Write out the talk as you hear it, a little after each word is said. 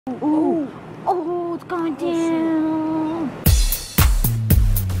Ooh. Oh, it's going down.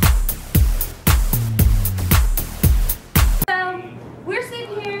 So, we're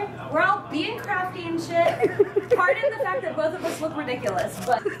sitting here, we're all being crafty and shit. Pardon the fact that both of us look ridiculous,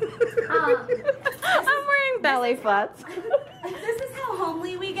 but I'm wearing belly flats. This is how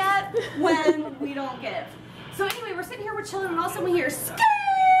homely we get when we don't give. So anyway, we're sitting here, we're chilling, and all of a sudden we hear scared,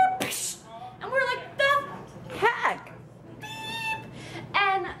 and we're like, the heck? Beep.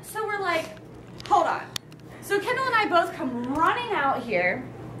 And so we're like, hold on. So Kendall and I both come running out here,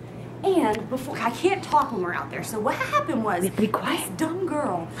 and before I can't talk when we're out there. So what happened was, be quiet. This dumb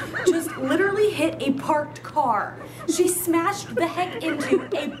girl just literally hit a parked car. She smashed the heck into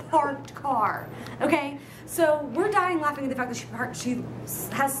a parked car. Okay. So we're dying laughing at the fact that she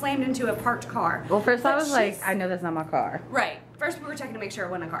has slammed into a parked car. Well, first I was like, I know that's not my car. Right. First we were checking to make sure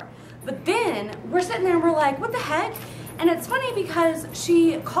it wasn't a car. But then we're sitting there and we're like, what the heck? And it's funny because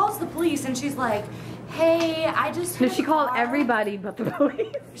she calls the police and she's like, hey, I just hit She called everybody but the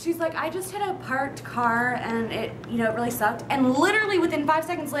police. She's like, I just hit a parked car and it, you know, it really sucked. And literally within 5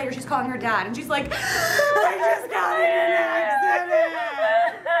 seconds later, she's calling her dad and she's like, I just got in an accident.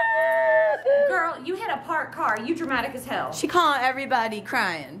 Girl, you hit a parked car. You dramatic as hell. She calling everybody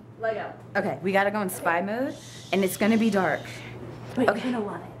crying. Lego. Okay, we gotta go in spy mode and it's gonna be dark. But okay. You're gonna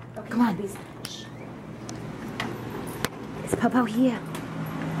love it. Okay, come on. Is Popo here?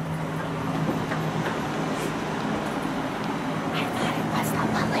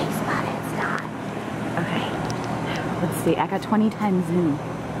 Okay, let's see, I got 20 times zoom.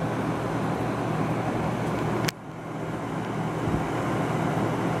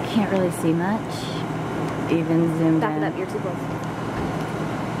 Can't really see much. Even zoomed Back in. it up, you're too close.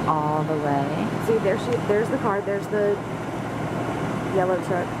 All the way. See, there's the car, there's the yellow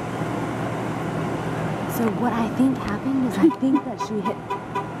truck. So what I think happened is I think that she hit...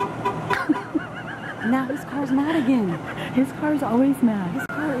 Now his car's mad again. His car's always mad. His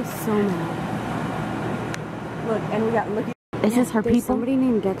car is so mad. Look, and we got, look. Is this her There's people? somebody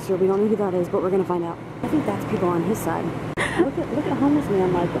named Dexter. We don't know who that is, but we're gonna find out. I think that's people on his side. Look at the homeless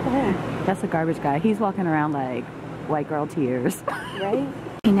man, like, what the hell? That's a garbage guy. He's walking around like white girl tears. Right?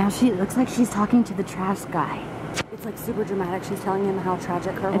 Okay, now she looks like she's talking to the trash guy. It's like super dramatic. She's telling him how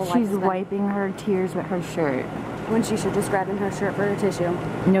tragic her whole And life she's has been. wiping her tears with her shirt. When she should just grab in her shirt for her tissue.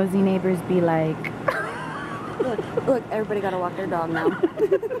 Nosy neighbors be like... Look, everybody gotta walk their dog now.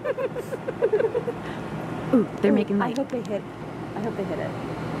 Ooh, they're making like... I hope they hit it.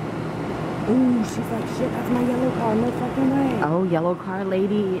 Ooh, she's like, shit, that's my yellow car, no fucking way. Oh, yellow car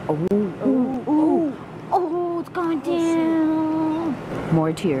lady. Oh, Oh, it's going down.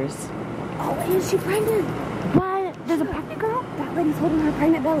 more tears. Oh, is she pregnant? What? There's a pregnant girl? That lady's holding her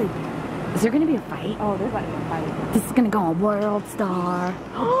pregnant belly. Is there gonna be a fight? Oh, there's about to be a fight. This is gonna go on World Star.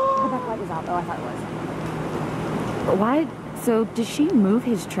 The back light was out, though, I thought it was. Why? So, did she move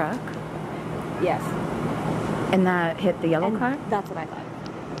his truck? Yes. And that hit the yellow car? That's what I thought.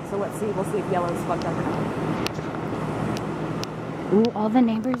 So let's see, we'll see if yellow's fucked up or not. Ooh, all the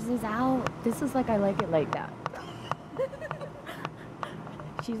neighbors is out. This is like I like it like that.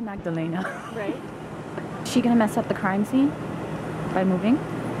 She's Magdalena. Right? Is she gonna mess up the crime scene by moving?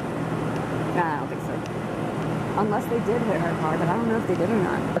 Nah, I don't think so. Unless they did hit her car, but I don't know if they did or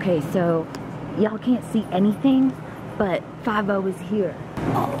not. Okay, so y'all can't see anything, but 5-0 is here.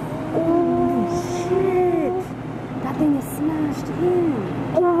 Oh, shit! That thing is smashed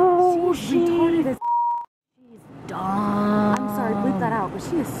in. Oh, she's retarded as She's dumb. I'm sorry, bleep that out, but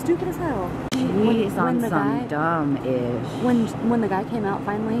she is stupid as hell. She's on some dumb-ish. When the guy came out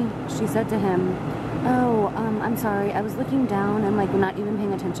finally, she said to him, oh, I'm sorry, I was looking down and like not even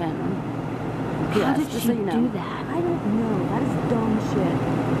paying attention. How did she do that? I don't know. That is dumb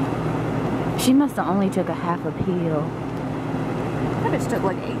shit. She must have only took a half a pill. That bitch took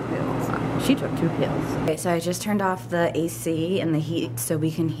like 8 pills. She took 2 pills. Okay, so I just turned off the AC and the heat so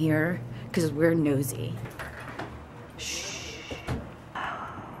we can hear, because we're nosy. Shh. Oh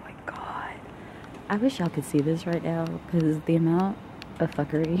my god. I wish y'all could see this right now, because the amount of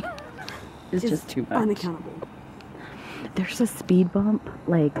fuckery is just too much. Unaccountable. There's a speed bump,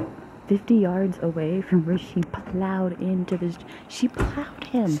 like 50 yards away from where she plowed into this. She plowed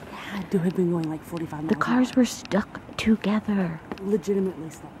him. She had to have been going like 45 miles. The cars were stuck together. Legitimately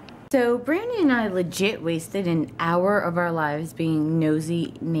stuck. So Brandy and I legit wasted an hour of our lives being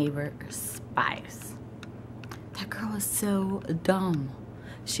nosy neighbor spies. That girl was so dumb.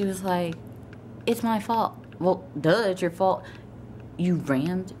 She was like, it's my fault. Well, duh, it's your fault. You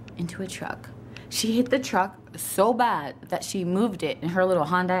rammed into a truck. She hit the truck so bad that she moved it in her little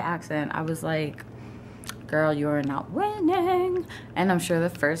Hyundai accent. I was like, girl, you are not winning. And I'm sure the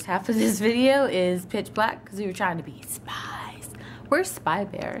first half of this video is pitch black because we were trying to be spies. We're spy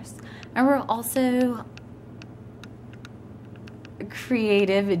bears. And we're also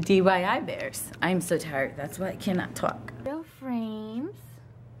creative DIY bears. I'm so tired. That's why I cannot talk. No frames.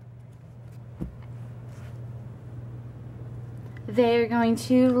 They're going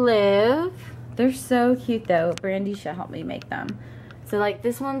to live. They're so cute though. Brandy should help me make them. So like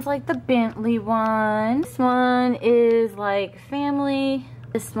this one's like the Bentley one. This one is like family.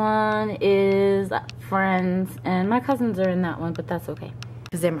 This one is friends. And my cousins are in that one, but that's okay.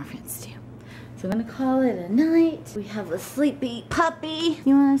 Because they're my friends too. So I'm gonna call it a night. We have a sleepy puppy.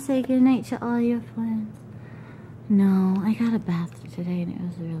 You wanna say goodnight to all your friends? No, I got a bath today and it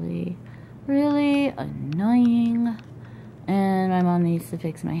was really, really annoying. And my mom needs to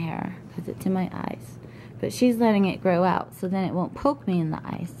fix my hair because it's in my eyes. But she's letting it grow out so then it won't poke me in the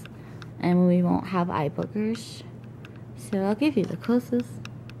eyes. And we won't have eye boogers. So I'll give you the closest.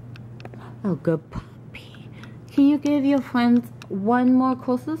 Oh, good puppy. Can you give your friends one more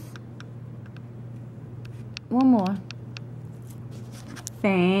closest? One more.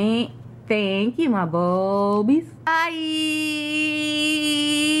 Thank you, my babies. Bye.